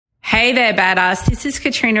Hey there, badass. This is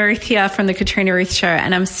Katrina Ruth here from The Katrina Ruth Show,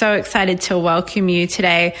 and I'm so excited to welcome you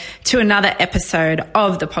today to another episode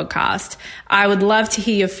of the podcast. I would love to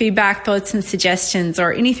hear your feedback, thoughts, and suggestions,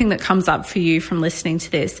 or anything that comes up for you from listening to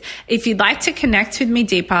this. If you'd like to connect with me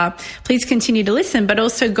deeper, please continue to listen, but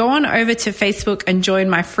also go on over to Facebook and join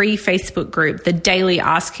my free Facebook group, The Daily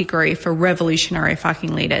Ask Hickory for Revolutionary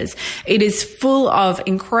Fucking Leaders. It is full of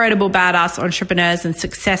incredible badass entrepreneurs and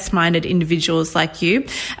success-minded individuals like you,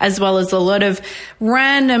 as well as a lot of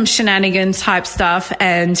random shenanigan type stuff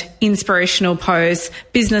and inspirational posts,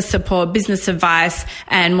 business support, business advice,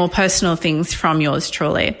 and more personal things from yours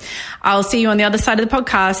truly. I'll see you on the other side of the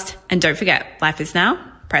podcast. And don't forget, life is now.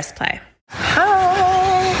 Press play.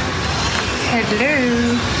 Hi.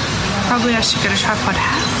 Hello. Probably I should get a tripod.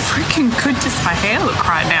 How freaking good does my hair look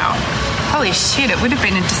right now? Holy shit, it would have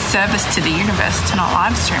been a disservice to the universe to not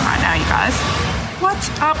live stream right now, you guys.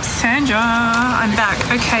 What's up, Sandra? I'm back.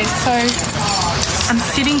 Okay, so I'm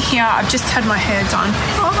sitting here. I've just had my hair done.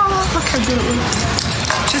 Oh, look how good it looks.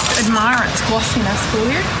 Just admire its glossiness, will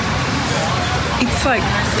you? It's like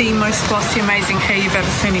the most glossy, amazing hair you've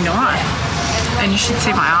ever seen in your life. And you should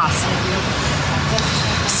see my ass.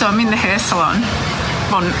 So I'm in the hair salon.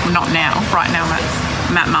 Well, not now. Right now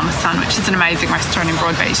I'm at Mama Sun, which is an amazing restaurant in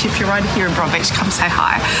Broadbeach. If you're right here in Broadbeach, come say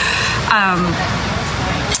hi.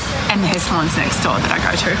 And the hair salon's next door that I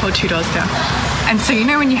go to, or 2 doors down. And so you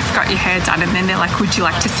know when you've got your hair done and then they're like, would you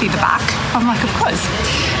like to see the back? I'm like, of course.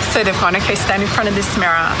 So they've gone, okay, stand in front of this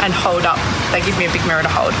mirror and hold up. They give me a big mirror to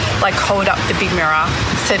hold. Like hold up the big mirror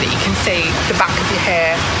so that you can see the back of your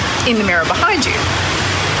hair in the mirror behind you.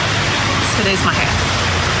 So there's my hair.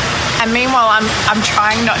 And meanwhile, I'm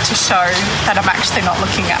trying not to show that I'm actually not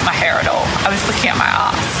looking at my hair at all. I was looking at my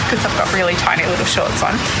ass because I've got really tiny little shorts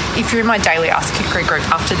on. If you're in my Daily Ask Hickory group,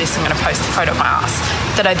 after this I'm going to post a photo of my ass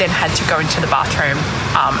that I then had to go into the bathroom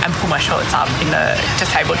and pull my shorts up in the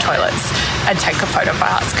disabled toilets and take a photo of my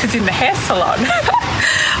ass. Because in the hair salon,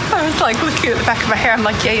 I was like looking at the back of my hair. I'm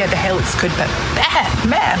like, yeah, the hair looks good, but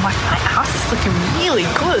man, like my ass is looking really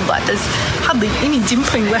good. Like there's hardly any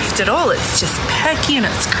dimpling left at all. It's just perky and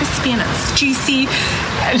it's crispy and it's juicy.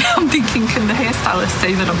 And I'm thinking, can the hairstylist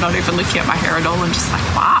see that I'm not even looking at my hair at all? And just like,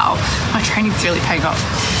 wow, my training's really paying off.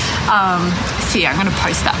 So yeah, I'm going to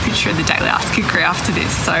post that picture of the Daily Ask Hickory after this.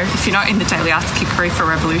 So if you're not in the Daily Ask Hickory for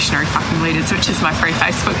Revolutionary Fucking Leaders, which is my free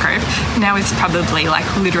Facebook group, now is probably like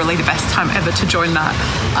literally the best time ever to join that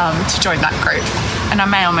group. And I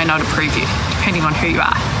may or may not approve you, depending on who you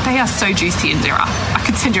are. They are so juicy and Dira. I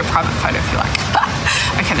could send you a private photo if you like.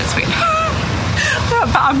 Okay, that's weird.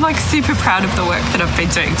 But I'm like super proud of the work that I've been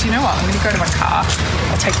doing. Do you know what? I'm going to go to my car.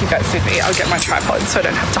 I'll take you guys with me. I'll get my tripod so I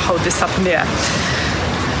don't have to hold this up in the air.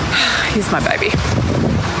 Here's my baby.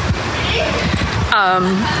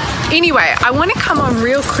 Anyway, I want to come on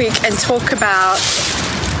real quick and talk about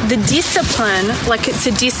the discipline. Like it's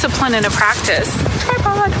a discipline and a practice.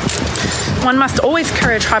 Tripod. One must always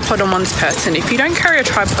carry a tripod on one's person. If you don't carry a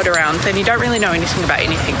tripod around, then you don't really know anything about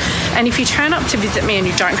anything. And if you turn up to visit me and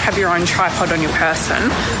you don't have your own tripod on your person,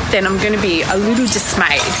 then I'm going to be a little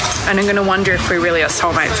dismayed. And I'm going to wonder if we really are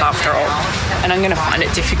soulmates after all. And I'm going to find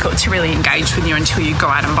it difficult to really engage with you until you go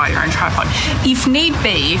out and buy your own tripod. If need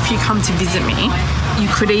be, if you come to visit me, you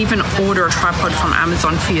could even order a tripod from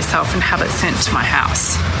Amazon for yourself and have it sent to my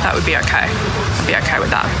house. That would be okay. I'd be okay with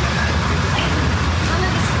that.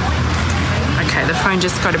 Okay, the phone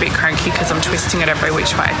just got a bit cranky because I'm twisting it every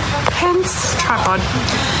which way. Hence, tripod.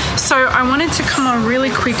 So I wanted to come on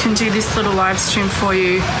really quick and do this little live stream for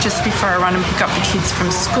you just before I run and pick up the kids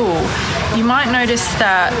from school. You might notice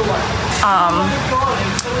that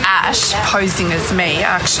Ash, posing as me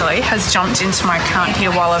actually, has jumped into my account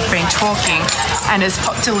here while I've been talking and has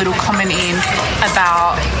popped a little comment in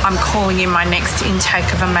about I'm calling in my next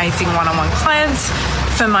intake of amazing one-on-one clients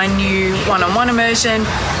for my new one-on-one immersion,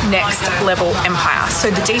 Next Level Empire.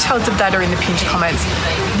 So the details of that are in the pinned comments.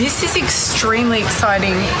 This is extremely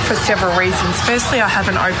exciting for several reasons. Firstly, I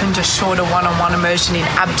haven't opened a shorter one-on-one immersion in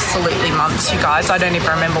absolutely months, you guys. I don't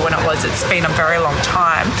even remember when it was. It's been a very long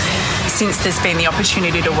time since there's been the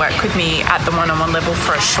opportunity to work with me at the one-on-one level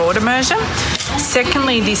for a short immersion.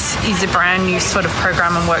 Secondly, this is a brand new sort of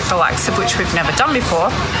program and work the likes of which we've never done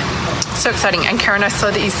before. So exciting. And Karen, I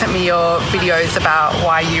saw that you sent me your videos about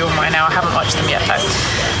why you and why now. I haven't watched them yet though,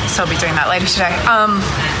 so I'll be doing that later today.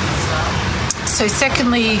 So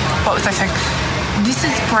secondly, what was I saying? This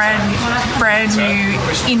is brand new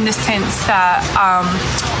in the sense that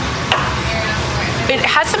it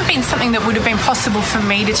hasn't been something that would have been possible for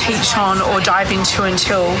me to teach on or dive into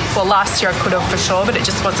until, well, last year I could have for sure, but it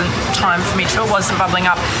just wasn't time for me to. It wasn't bubbling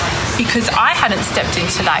up because I hadn't stepped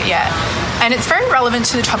into that yet. And it's very relevant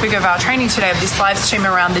to the topic of our training today, of this live stream,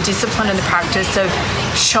 around the discipline and the practice of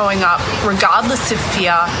showing up regardless of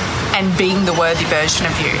fear and being the worthy version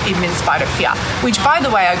of you, even in spite of fear. Which, by the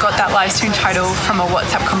way, I got that live stream title from a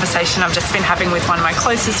WhatsApp conversation I've just been having with one of my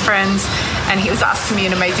closest friends, and he was asking me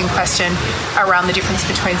an amazing question around the difference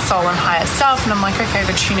between soul and higher self, and I'm like, okay,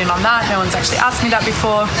 but tune in on that. No one's actually asked me that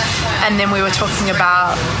before. And then we were talking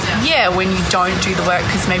about, when you don't do the work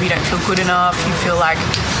because maybe you don't feel good enough, you feel like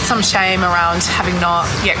some shame around having not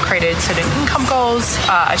yet created certain income goals,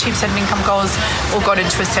 achieved certain income goals, or got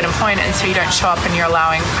into a certain point, and so you don't show up and you're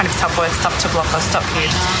allowing kind of self-worth stuff to block or stop you.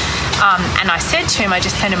 And I said to him, I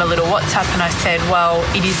just sent him a little WhatsApp and I said, well,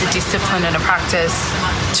 it is a discipline and a practice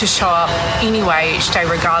to show up anyway each day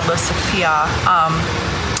regardless of fear,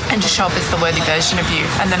 and to show up as the worthy version of you.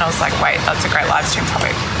 And then I was like, wait, that's a great live stream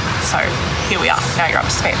topic. So here we are. Now you're up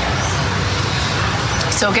to speed.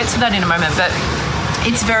 So I'll get to that in a moment, but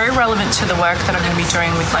it's very relevant to the work that I'm going to be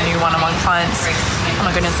doing with my new one-on-one clients. Oh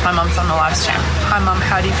my goodness, my mum's on the live stream. Hi mum,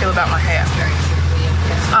 how do you feel about my hair?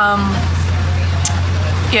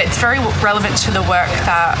 It's very relevant to the work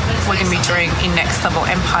that we're going to be doing in Next Level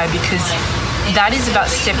Empire, because that is about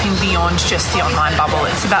stepping beyond just the online bubble.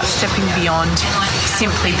 It's about stepping beyond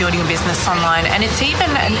simply building a business online. And it's even,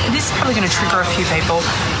 and this is probably going to trigger a few people,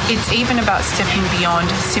 it's even about stepping beyond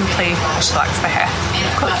simply, she likes my hair,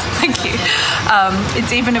 of course, thank you.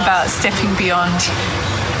 It's even about stepping beyond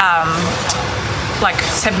like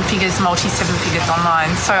 7 figures, multi-7 figures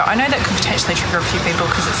online. So I know that could potentially trigger a few people,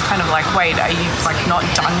 because it's kind of like, wait, are you like not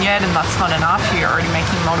done yet and that's not enough? You're already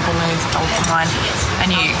making multiple millions of dollars online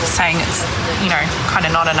and you're saying it's, kind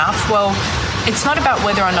of not enough. Well, it's not about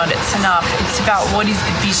whether or not it's enough. It's about what is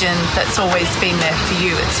the vision that's always been there for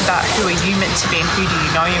you. It's about who are you meant to be and who do you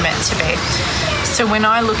know you're meant to be. So when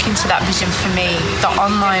I look into that vision for me, the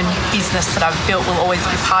online business that I've built will always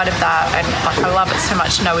be part of that. And I love it so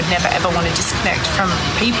much, and I would never ever want to disconnect from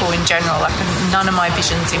people in general. None of my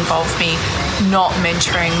visions involve me not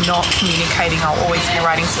mentoring, not communicating. I'll always be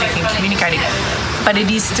writing, speaking, communicating. But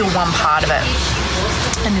it is still one part of it.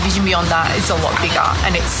 And the vision beyond that is a lot bigger,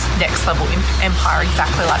 and it's Next Level Empire,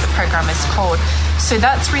 exactly like the program is called. So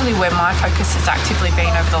that's really where my focus has actively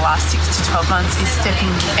been over the last 6 to 12 months, is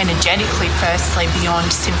stepping energetically, firstly,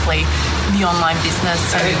 beyond simply the online business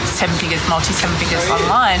and 7 figures, multi-7 figures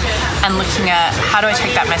online, and looking at how do I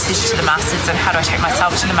take that message to the masses and how do I take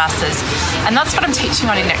myself to the masses. And that's what I'm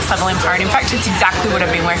teaching on in Next Level Empire. And in fact, it's exactly what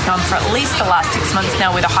I've been working on for at least the last 6 months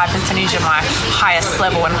now, with a high percentage of my highest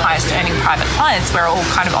level and highest earning private clients. We're all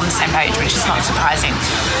kind of on the same page, which is not surprising.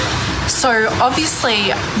 So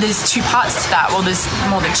obviously there's 2 parts to that. Well, there's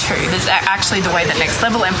more than 2. There's actually the way that Next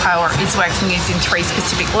Level Empire is working is in 3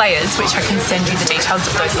 specific layers, which I can send you the details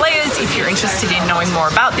of those layers. If you're interested in knowing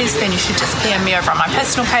more about this, then you should just PM me over on my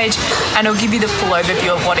personal page, and I'll give you the full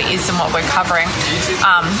overview of what it is and what we're covering.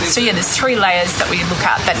 There's 3 layers that we look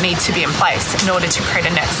at that need to be in place in order to create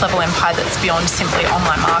a Next Level Empire that's beyond simply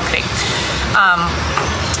online marketing.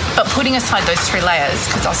 But putting aside those 3 layers,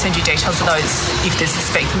 because I'll send you details of those if there's a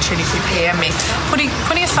speaking tune, if you PM me.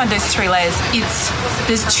 Putting aside those 3 layers,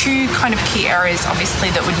 there's 2 kind of key areas,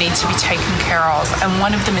 obviously, that would need to be taken care of. And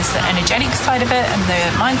one of them is the energetic side of it and the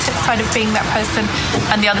mindset side of being that person.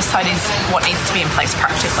 And the other side is what needs to be in place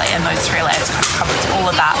practically. And those 3 layers kind of covers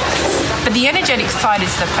all of that. But the energetic side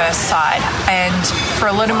is the first side. And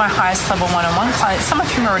for a lot of my highest level one-on-one clients, some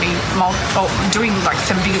of whom are already doing like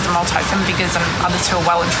 7 figures and multi-7 figures, and others who are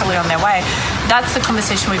well and truly on their way, that's the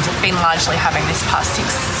conversation we've been largely having this past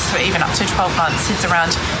 6 or even up to 12 months. It's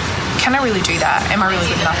around, can I really do that? Am I really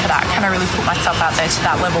good enough for that? Can I really put myself out there to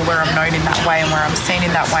that level where I'm known in that way and where I'm seen in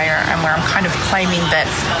that way, and where I'm kind of claiming that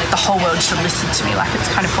the whole world should listen to me? Like, it's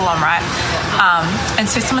kind of full on, right? And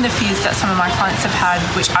so some of the fears that some of my clients have had,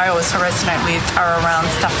 which I also resonate with, are around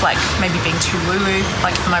stuff like maybe being too woo-woo.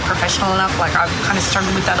 Like, am I professional enough? Like, I've kind of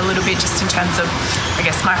struggled with that a little bit, just in terms of, I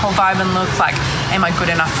guess, my whole vibe and look. Like, am I good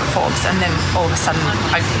enough for Forbes? And then all of a sudden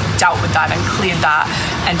I dealt with that and cleared that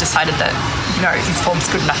and decided that, is Forbes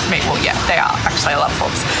good enough for me? Well, yeah, they are. Actually, I love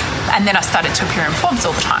Forbes. And then I started to appear in Forbes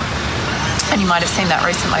all the time. And you might have seen that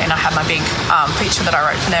recently, and I had my big feature that I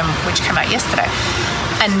wrote for them, which came out yesterday.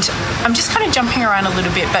 And I'm just kind of jumping around a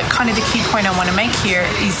little bit, but kind of the key point I want to make here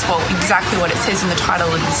is, well, exactly what it says in the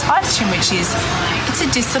title of this live stream, which is it's a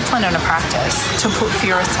discipline and a practice to put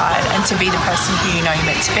fear aside and to be the person who you know you're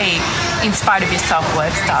meant to be in spite of your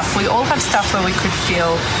self-worth stuff. We all have stuff where we could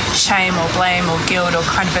feel shame or blame or guilt or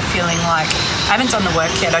kind of a feeling like, I haven't done the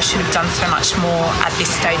work yet, I should have done so much more at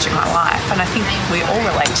this stage in my life. And I think we all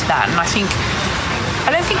relate to that. And I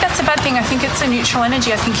don't think that's a bad thing. I think it's a neutral energy.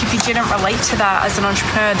 I think if you didn't relate to that as an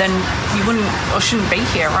entrepreneur, then you wouldn't or shouldn't be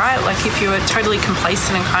here, right? Like if you were totally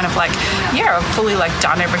complacent and kind of like, yeah, I've fully like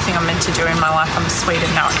done everything I'm meant to do in my life, I'm sweet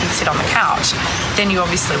and now I can sit on the couch, then you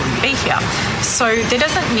obviously wouldn't be here. So there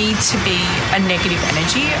doesn't need to be a negative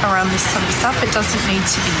energy around this sort of stuff. It doesn't need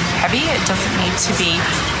to be heavy. It doesn't need to be,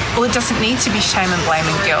 well, it doesn't need to be shame and blame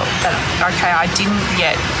and guilt that, okay, I didn't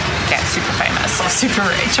yet get super famous or super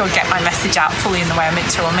rich or get my message out fully in the way I meant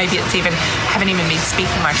to, or maybe it's even haven't even been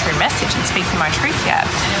speaking my true message and speaking my truth yet.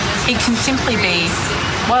 It can simply be,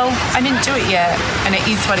 well, I didn't do it yet and it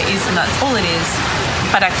is what it is and that's all it is,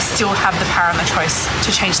 but I still have the power and the choice to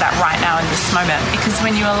change that right now in this moment. Because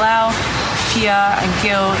when you allow fear and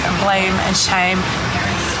guilt and blame and shame,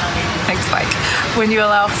 when you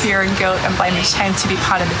allow fear and guilt and blame and shame to be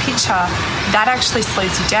part of the picture, that actually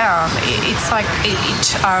slows you down. It's like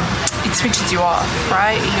it switches you off,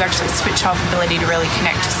 right? You actually switch off ability to really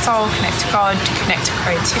connect to soul, connect to God, to connect to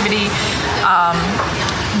creativity,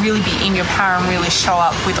 really be in your power and really show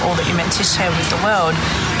up with all that you're meant to share with the world.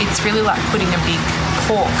 It's really like putting a big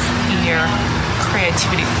cork in your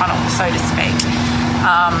creativity funnel, so to speak.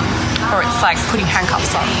 Or it's like putting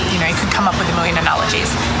handcuffs on. You know, you could come up with a million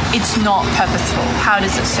analogies. It's not purposeful. How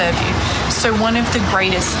does it serve you? So one of the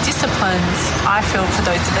greatest disciplines, I feel, for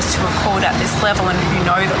those of us who are called at this level and who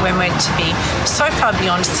know that we're meant to be so far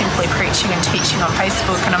beyond simply preaching and teaching on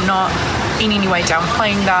Facebook, and I'm not in any way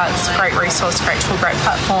downplaying that. It's a great resource, great tool, great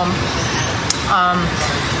platform.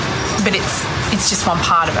 But it's just one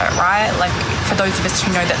part of it, right? Like for those of us who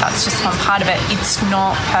know that that's just one part of it, it's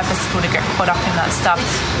not purposeful to get caught up in that stuff.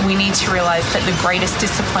 We need to realize that the greatest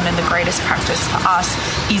discipline and the greatest practice for us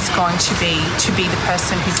is going to be the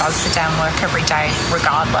person who does the damn work every day,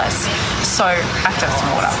 regardless. So I have to have some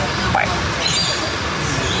water. Wait.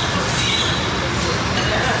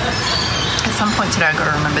 At some point today, I've got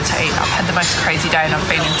to remember to eat. I've had the most crazy day and I've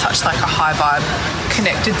been in such like a high vibe,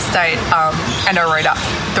 connected state. And I wrote up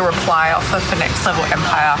the reply offer for Next Level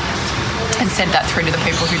Empire and sent that through to the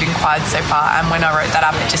people who'd inquired so far. And when I wrote that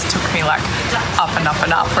up, it just took me like up and up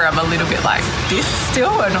and up, where I'm a little bit like this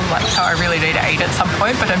still. And I'm like, oh, I really need to eat at some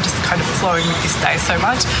point, but I'm just kind of flowing with this day so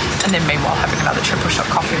much. And then meanwhile, having another triple shot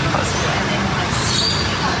coffee because...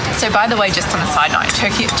 So by the way, just on a side note,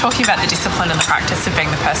 talking about the discipline and the practice of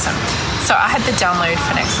being the person. So I had the download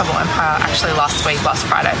for Next Level Empire actually last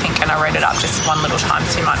Friday, I think, and I wrote it up just one little time,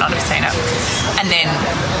 so you might not have seen it. And then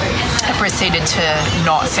I proceeded to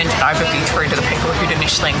not send an overview through to the people who'd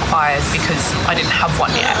initially inquired because I didn't have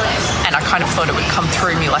one yet. And I kind of thought it would come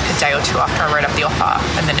through me like a day or two after I wrote up the offer,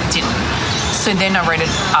 and then it didn't. So then I wrote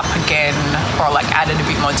it up again, or like added a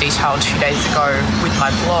bit more detail 2 days ago with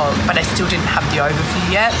my blog, but I still didn't have the overview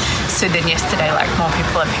yet. So then yesterday, like more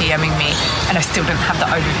people are PMing me and I still didn't have the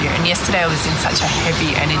overview. And yesterday I was in such a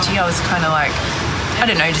heavy energy. I was kind of like, I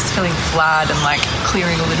don't know, just feeling flat and like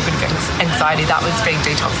clearing a little bit of anxiety that was being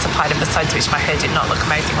detoxified, and besides which my hair did not look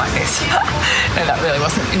amazing like this. No, that really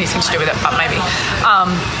wasn't anything to do with it, but maybe.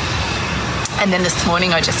 And then this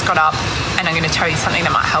morning I just got up, and I'm going to tell you something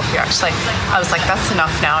that might help you actually. I was like, that's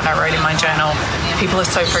enough now, and I wrote in my journal, people are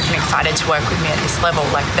so freaking excited to work with me at this level,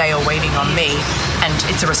 like they are waiting on me, and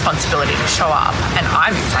it's a responsibility to show up, and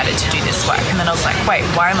I'm excited to do this work. And then I was like, wait,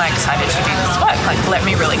 why am I excited to do this work? Like, let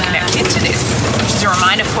me really connect into this, which is a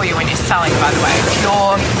reminder for you when you're selling, by the way. If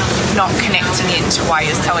you're not connecting into why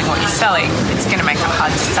you're selling what you're selling, it's going to make it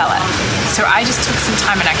hard to sell it. So I just took some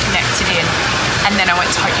time and I connected in. And then I went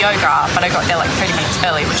to hot yoga, but I got there like 30 minutes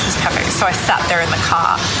early, which was perfect. So I sat there in the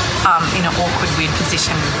car in an awkward, weird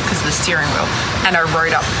position because of the steering wheel. And I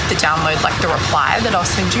wrote up the download, like the reply that I'll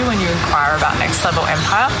send you when you inquire about Next Level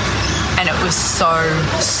Empire. And it was so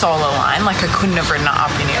soul aligned. Like I couldn't have written it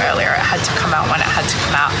up any earlier. It had to come out when it had to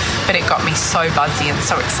come out. But it got me so buzzy and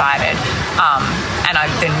so excited. And I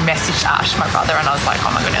then messaged Ash, my brother, and I was like,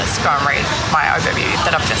 oh my goodness, go and read my overview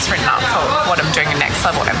that I've just written up for what I'm doing in Next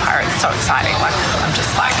Level Empire. It's so exciting. Like I'm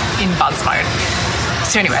just like in buzz mode.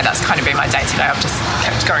 So anyway, that's kind of been my day today. I've just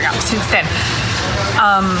kept going up since then.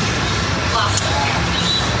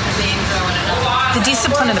 The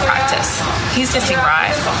discipline and the practice. Here's the thing,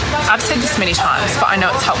 right? I've said this many times, but I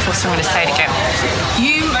know it's helpful, so I'm going to say it again.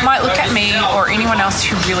 You might look at me or anyone else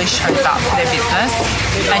who really shows up for their business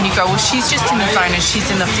and you go, well, she's just in the zone and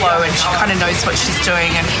she's in the flow and she kind of knows what she's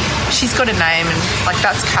doing and she's got a name and like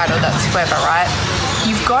that's Kat or that's whoever, right?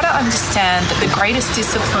 You've got to understand that the greatest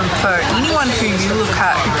discipline for anyone who you look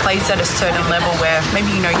at who plays at a certain level where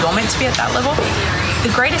maybe you know you're meant to be at that level,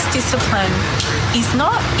 the greatest discipline is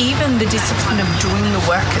not even the discipline of doing the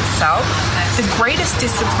work itself. The greatest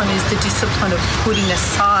discipline is the discipline of putting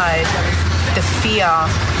aside the fear,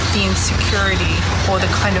 the insecurity, or the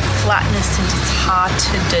kind of flatness and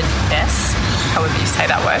disheartedness, however you say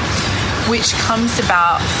that word, which comes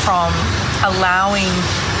about from allowing,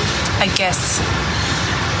 I guess,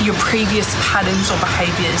 your previous patterns or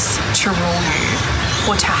behaviours to rule you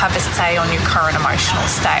or to have a say on your current emotional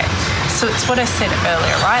state. So it's what I said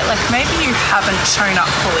earlier, right? Like maybe you haven't shown up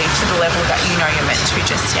fully to the level that you know you're meant to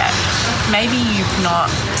just yet. Maybe you've not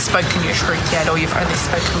spoken your truth yet or you've only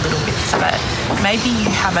spoken little bits of it. Maybe you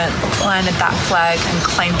haven't planted that flag and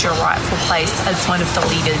claimed your rightful place as one of the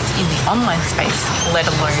leaders in the online space, let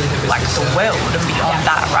alone like the world and beyond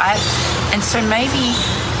that, right? And so maybe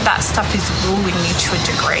that stuff is ruling you to a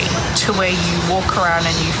degree to where you walk around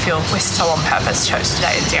and you feel, we're so on Purpose Church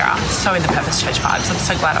today, Indira, so in the Purpose Church vibes. I'm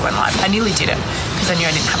so glad I went live. I nearly did it because I knew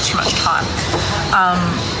I didn't have too much time.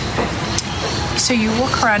 So you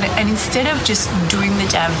walk around and instead of just doing the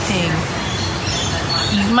damn thing,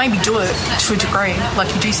 you maybe do it to a degree, like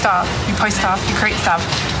you do stuff, you post stuff, you create stuff,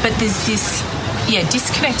 but there's this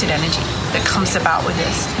disconnected energy that comes about with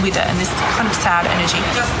it, and this kind of sad energy,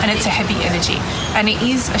 and it's a heavy energy, and it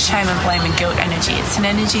is a shame and blame and guilt energy. It's an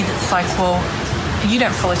energy that's like, well, you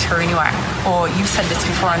don't follow through anyway, or you've said this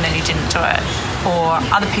before and then you didn't do it, or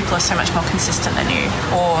other people are so much more consistent than you,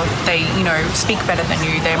 or they, speak better than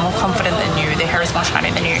you, they're more confident than you, their hair is more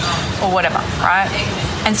shiny than you, or whatever, right?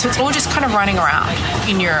 And so it's all just kind of running around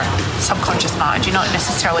in your subconscious mind. You're not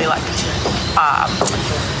necessarily like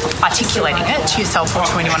articulating it to yourself or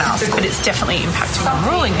to anyone else, but it's definitely impacting and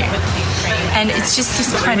ruling you. And it's just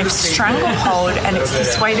this kind of stranglehold, and it's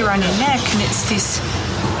this weight around your neck, and it's this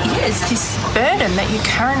burden that you're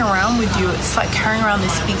carrying around with you. It's like carrying around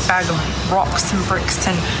this big bag of rocks and bricks,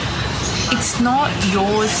 and it's not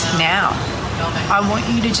yours now. I want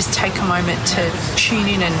you to just take a moment to tune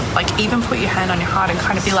in and like even put your hand on your heart and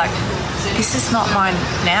kind of be like, this is not mine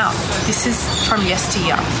now. This is from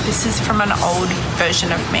yesteryear. This is from an old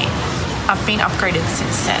version of me. I've been upgraded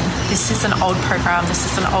since then. This is an old program. This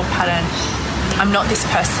is an old pattern. I'm not this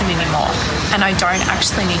person anymore. And I don't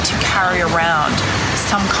actually need to carry around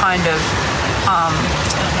some kind of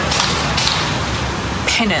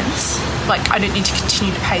penance. Like, I don't need to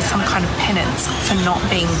continue to pay some kind of penance for not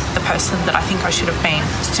being the person that I think I should have been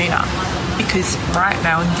sooner. Because right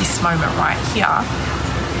now, in this moment right here,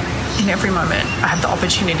 in every moment, I have the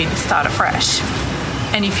opportunity to start afresh.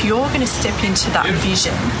 And if you're going to step into that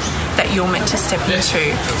vision that you're meant to step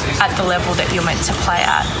into at the level that you're meant to play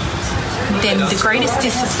at, then the greatest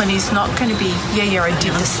discipline is not going to be, I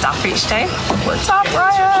did this stuff each day. What's up,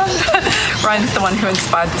 Ryan? Ryan's the one who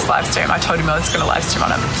inspired this live stream. I told him I was going to live stream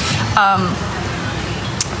on him.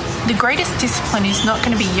 The greatest discipline is not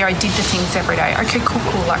going to be, I did the things every day. Okay, cool.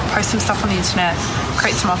 Like, post some stuff on the internet,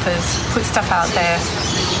 create some offers, put stuff out there,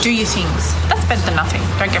 do your things. That's better than nothing,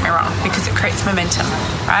 don't get me wrong, because it creates momentum,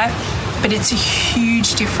 right? But it's a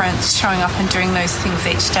huge difference showing up and doing those things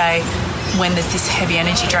each day when there's this heavy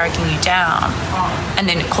energy dragging you down, and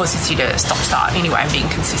then it causes you to start anyway and being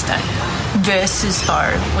consistent, versus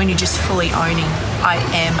though when you're just fully owning, I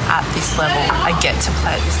am at this level, I get to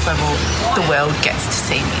play at this level, the world gets to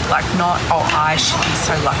see me. Like, not, I should be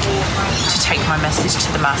so lucky to take my message to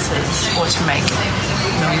the masses or to make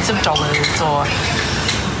millions of dollars or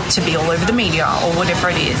to be all over the media or whatever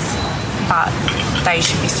it is. But they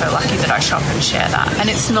should be so lucky that I show up and share that. And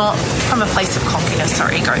it's not from a place of cockiness or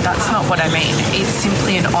ego. That's not what I mean. It's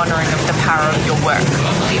simply an honouring of the power of your work,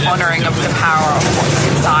 the honouring of the power of what's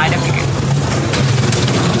inside of you.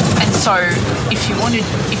 And so if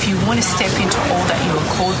you want to step into all that you were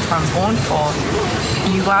called for and born for,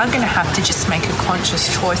 you are going to have to just make a conscious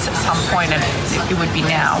choice at some point, and it would be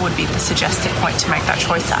now, would be the suggested point to make that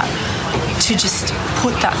choice at, to just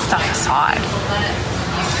put that stuff aside.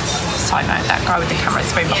 Side note, that guy with the camera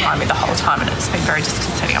has been behind me the whole time and it's been very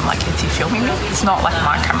disconcerting. I'm like, is he filming me? It's not like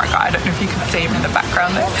my camera guy. I don't know if you can see him in the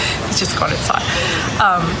background there. He's just got inside.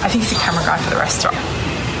 I think he's a camera guy for the restaurant.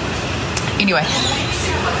 Anyway,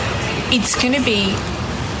 it's going to be,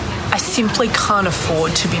 I simply can't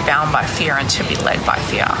afford to be bound by fear and to be led by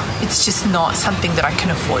fear. It's just not something that I can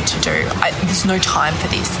afford to do. There's no time for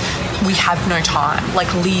this. we have no time.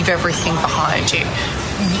 Like, leave everything behind you.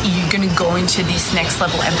 You're going to go into this next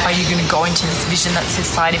level empire. You're going to go into this vision that's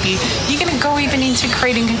inside of you. You're going to go even into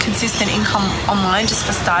creating a consistent income online, just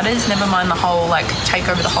for starters. Never mind the whole, like, take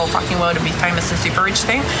over the whole fucking world and be famous and super rich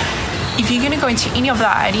thing. If you're going to go into any of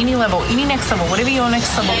that at any level, any next level, whatever your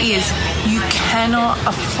next level is, you cannot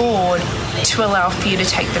afford to allow fear to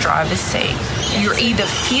take the driver's seat. You're either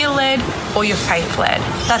fear-led or you're faith-led.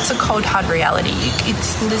 That's a cold, hard reality.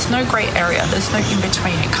 There's no grey area. There's no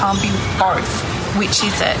in-between. It can't be both. Which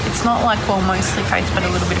is it? It's not like, well, mostly faith, but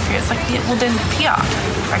a little bit of fear. It's like, yeah, well, then fear.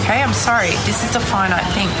 Okay, I'm sorry. This is a finite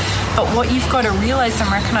thing. But what you've got to realise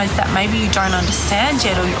and recognise that maybe you don't understand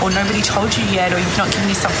yet, or nobody told you yet, or you've not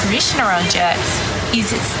given yourself permission around yet,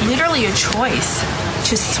 is it's literally a choice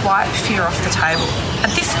to swipe fear off the table.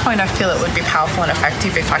 At this point, I feel it would be powerful and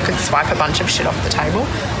effective if I could swipe a bunch of shit off the table.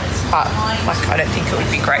 But, like, I don't think it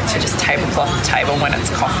would be great to just tablecloth the table when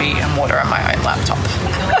it's coffee and water on my own laptop.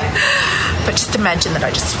 But just imagine that I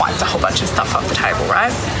just swiped a whole bunch of stuff off the table,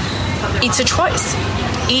 right? It's a choice.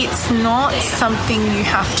 It's not something you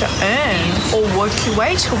have to earn or work your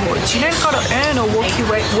way towards. You don't got to earn or work your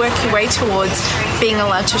way towards being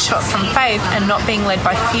allowed to shop from faith and not being led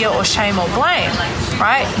by fear or shame or blame,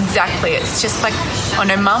 right? Exactly. It's just like, I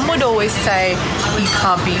know Mum would always say, you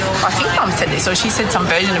can't be, I think Mum said this, or she said some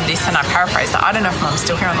version of this and I paraphrased it. I don't know if Mum's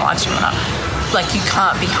still here on the live stream or not. Like, you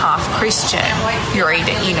can't be half Christian. You're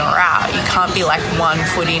either in or out. You can't be like 1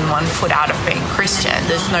 foot in, 1 foot out of being Christian.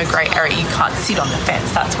 There's no grey area. You can't sit on the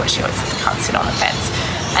fence. That's what she always said. You can't sit on the fence.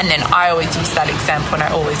 And then I always use that example, and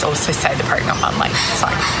I always also say the pregnant one, like, it's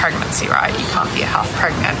like pregnancy, right? You can't be half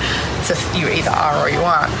pregnant. So you either are or you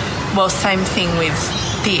aren't. Well, same thing with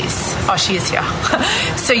this. Oh, she is here.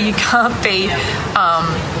 So you can't be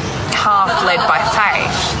half led by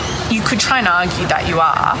faith. You could try and argue that you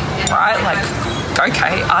are, right? Like,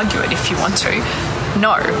 okay, argue it if you want to.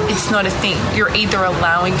 No, it's not a thing. You're either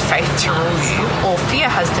allowing faith to rule you or fear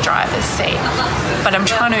has the driver's seat. But I'm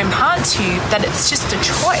trying to impart to you that it's just a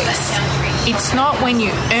choice. It's not when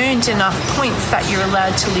you earned enough points that you're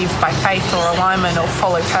allowed to live by faith or alignment or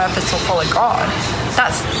follow purpose or follow God.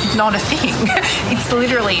 That's not a thing. It's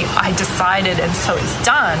literally, I decided and so it's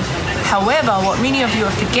done. However, what many of you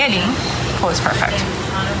are forgetting, pause for effect.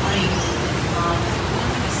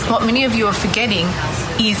 What many of you are forgetting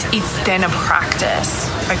is it's then a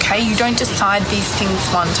practice, okay? You don't decide these things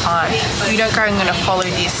one time. You don't go, I'm going to follow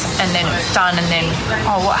this, and then it's done, and then,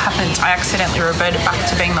 oh, what happened? I accidentally reverted back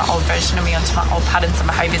to being the old version of me, onto my old patterns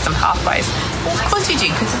and behaviours and pathways. Well, of course you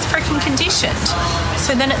do, because it's freaking conditioned.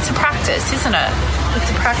 So then it's a practice, isn't it?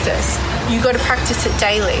 It's a practice. You got to practice it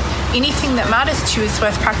daily. Anything that matters to you is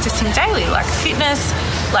worth practicing daily, like fitness,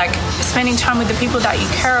 like spending time with the people that you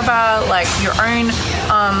care about, like your own,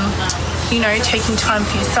 taking time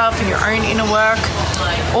for yourself and your own inner work,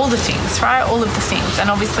 all the things, right? All of the things. And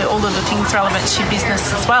obviously all of the things relevant to your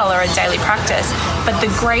business as well are a daily practice. But the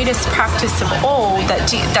greatest practice of all that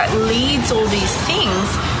leads all these things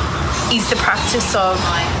is the practice of,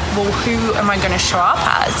 well, who am I going to show up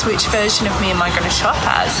as? Which version of me am I going to show up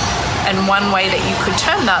as? And one way that you could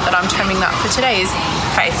term that I'm terming that for today, is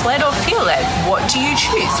faith-led or fear-led. What do you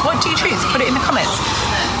choose? What do you choose? Put it in the comments.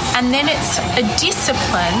 And then it's a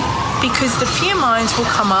discipline, because the fear minds will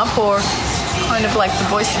come up, or kind of like the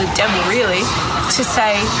voice of the devil, really, to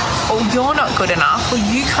say, oh, you're not good enough, or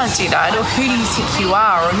you can't do that, or who do you think you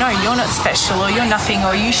are, or no, you're not special, or you're nothing,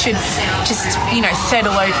 or you should just,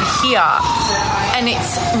 settle over here. And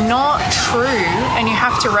it's not true, and you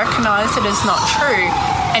have to recognize it as not true,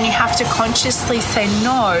 and you have to consciously say,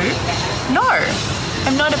 no,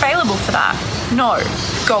 I'm not available for that. No,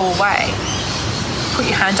 go away. Put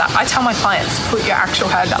your hand up. I tell my clients, put your actual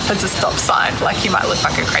hand up as a stop sign. Like, you might look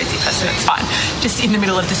like a crazy person, it's fine. Just in the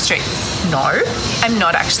middle of the street. No, I'm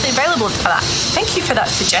not actually available for that. Thank you for that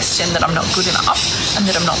suggestion that I'm not good enough and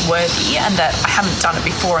that I'm not worthy and that I haven't done it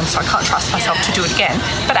before and so I can't trust myself to do it again.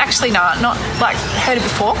 But actually, no, not like heard it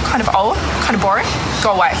before, kind of old, kind of boring.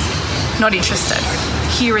 Go away. Not interested.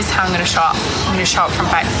 Here is how I'm going to show up. I'm going to show up from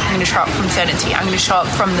faith. I'm going to show up from certainty. I'm going to show up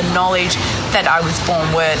from the knowledge that I was born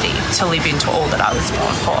worthy to live into all that I was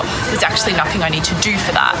born for. There's actually nothing I need to do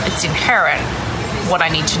for that. It's inherent. What I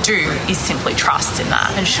need to do is simply trust in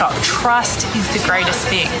that and show up. Trust is the greatest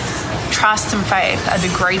thing. Trust and faith are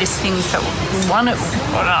the greatest things that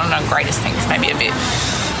greatest things, maybe a bit,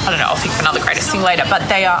 I'll think of another greatest thing later, but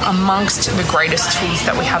they are amongst the greatest tools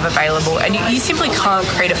that we have available. And you simply can't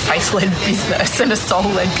create a faith-led business and a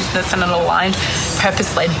soul-led business and an aligned,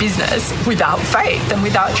 purpose-led business without faith and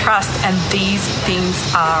without trust. And these things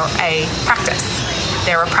are a practice.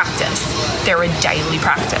 They're a practice. They're a daily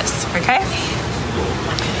practice, okay?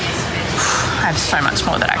 I have so much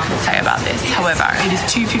more that I could say about this. However, it is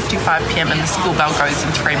 2:55 p.m. and the school bell goes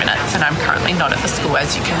in 3 minutes, and I'm currently not at the school,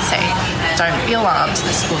 as you can see. Don't be alarmed.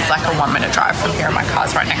 The school's like a 1-minute drive from here, and my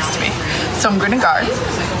car's right next to me. So I'm going to go.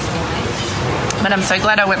 But I'm so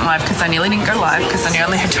glad I went live, because I nearly didn't go live because I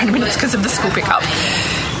only had 20 minutes because of the school pickup.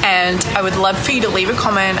 And I would love for you to leave a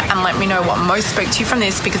comment and let me know what most spoke to you from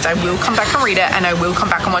this, because I will come back and read it, and I will come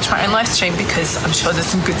back and watch my own live stream, because I'm sure there's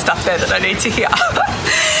some good stuff there that I need to hear.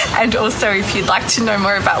 And also, if you'd like to know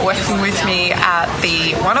more about working with me at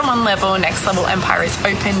the one-on-one level, Next Level Empire is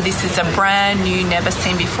open. This is a brand new, never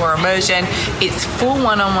seen before immersion. It's full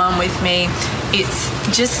one-on-one with me. It's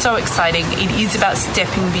just so exciting. It is about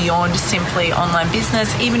stepping beyond simply online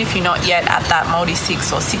business. Even if you're not yet at that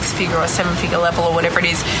multi-six or six-figure or seven-figure level or whatever it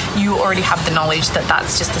is, you already have the knowledge that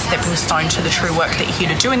that's just a stepping stone to the true work that you're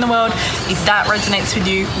here to do in the world. If that resonates with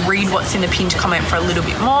you, read what's in the pinned comment for a little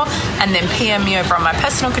bit more, and then PM me over on my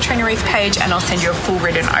personal Katrina Ruth page, and I'll send you a full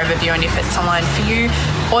written overview. And if it's aligned for you,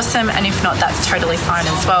 awesome. And if not, that's totally fine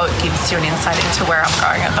as well. It gives you an insight into where I'm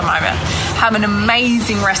going at the moment. Have an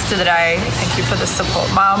amazing rest of the day. Thank you for the support,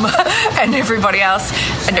 Mum, and everybody else.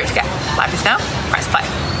 And don't forget, life is now, press play.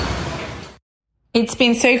 It's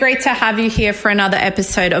been so great to have you here for another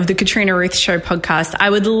episode of the Katrina Ruth Show podcast. I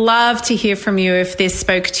would love to hear from you if this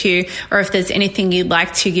spoke to you, or if there's anything you'd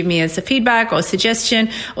like to give me as a feedback or suggestion,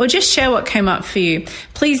 or just share what came up for you.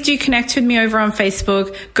 Please do connect with me over on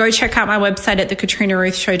Facebook. Go check out my website at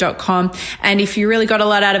thekatrinaruthshow.com. And if you really got a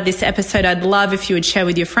lot out of this episode, I'd love if you would share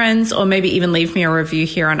with your friends, or maybe even leave me a review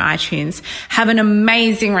here on iTunes. Have an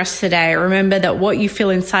amazing rest of the day. Remember that what you feel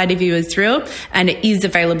inside of you is real, and it is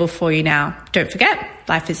available for you now. Don't forget,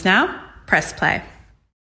 life is now. Press play.